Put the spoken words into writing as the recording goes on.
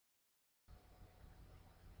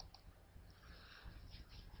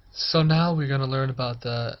So now we're going to learn about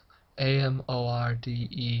the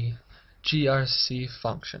Amordegrc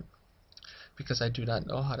function, because I do not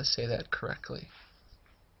know how to say that correctly.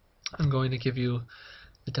 I'm going to give you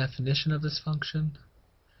the definition of this function,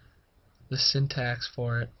 the syntax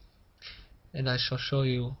for it, and I shall show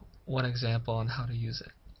you one example on how to use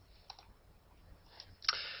it.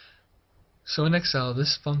 So in Excel,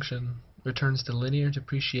 this function returns the linear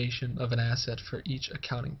depreciation of an asset for each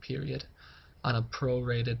accounting period on a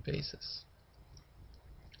prorated basis.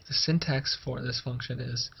 The syntax for this function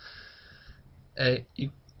is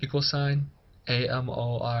Amordegrc,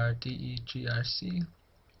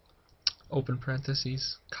 open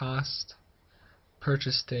parentheses, cost,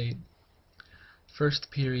 purchase date,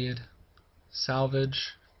 first period,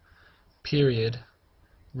 salvage, period,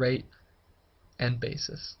 rate, and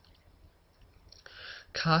basis.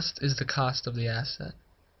 Cost is the cost of the asset.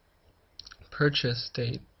 Purchase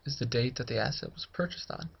date is the date that the asset was purchased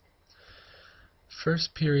on.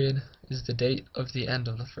 First period is the date of the end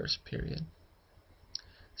of the first period.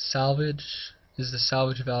 Salvage is the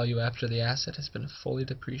salvage value after the asset has been fully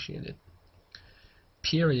depreciated.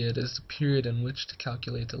 Period is the period in which to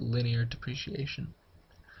calculate the linear depreciation.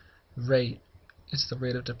 Rate is the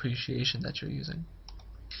rate of depreciation that you're using.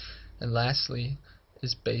 And lastly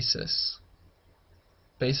is basis.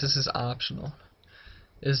 Basis is optional.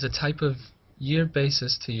 It is the type of year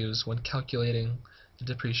basis to use when calculating the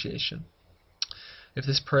depreciation. If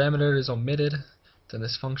this parameter is omitted, then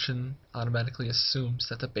this function automatically assumes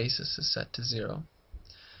that the basis is set to 0.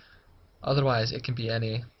 Otherwise, it can be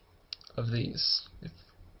any of these.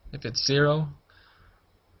 If it's 0,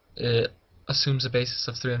 it assumes a basis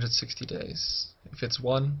of 360 days. If it's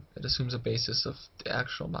 1, it assumes a basis of the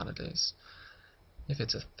actual amount of days. If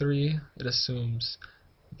it's a 3, it assumes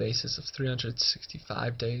a basis of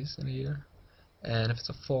 365 days in a year. And if it's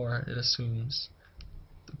a 4, it assumes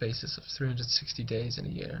the basis of 360 days in a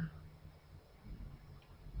year.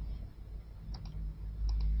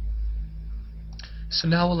 So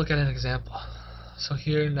now we'll look at an example. So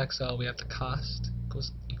here in Excel we have the cost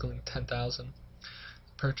equaling 10,000,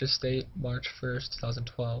 purchase date March 1st,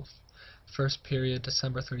 2012, first period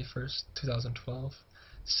December 31st, 2012,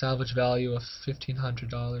 salvage value of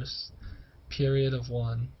 $1,500, period of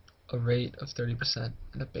 1, a rate of 30%,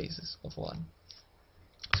 and a basis of 1.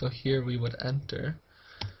 So here we would enter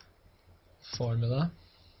formula,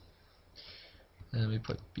 and we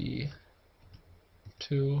put B2,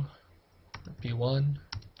 B1,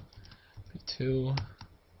 B2,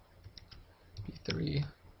 B3,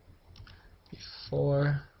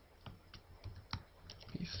 B4,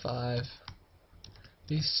 B5,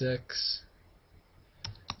 B6,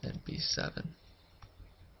 and B7.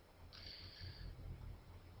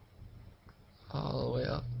 All the way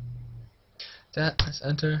up. Press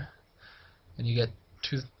enter, and you get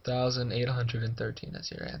 2,813 as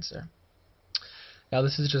your answer. Now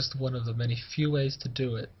this is just one of the many few ways to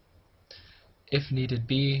do it. If needed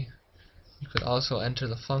be, you could also enter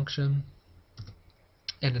the function,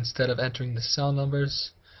 and instead of entering the cell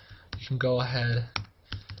numbers, you can go ahead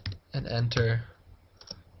and enter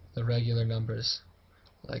the regular numbers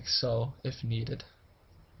like so if needed.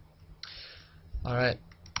 Alright,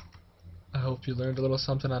 I hope you learned a little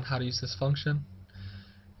something on how to use this function.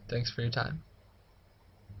 Thanks for your time.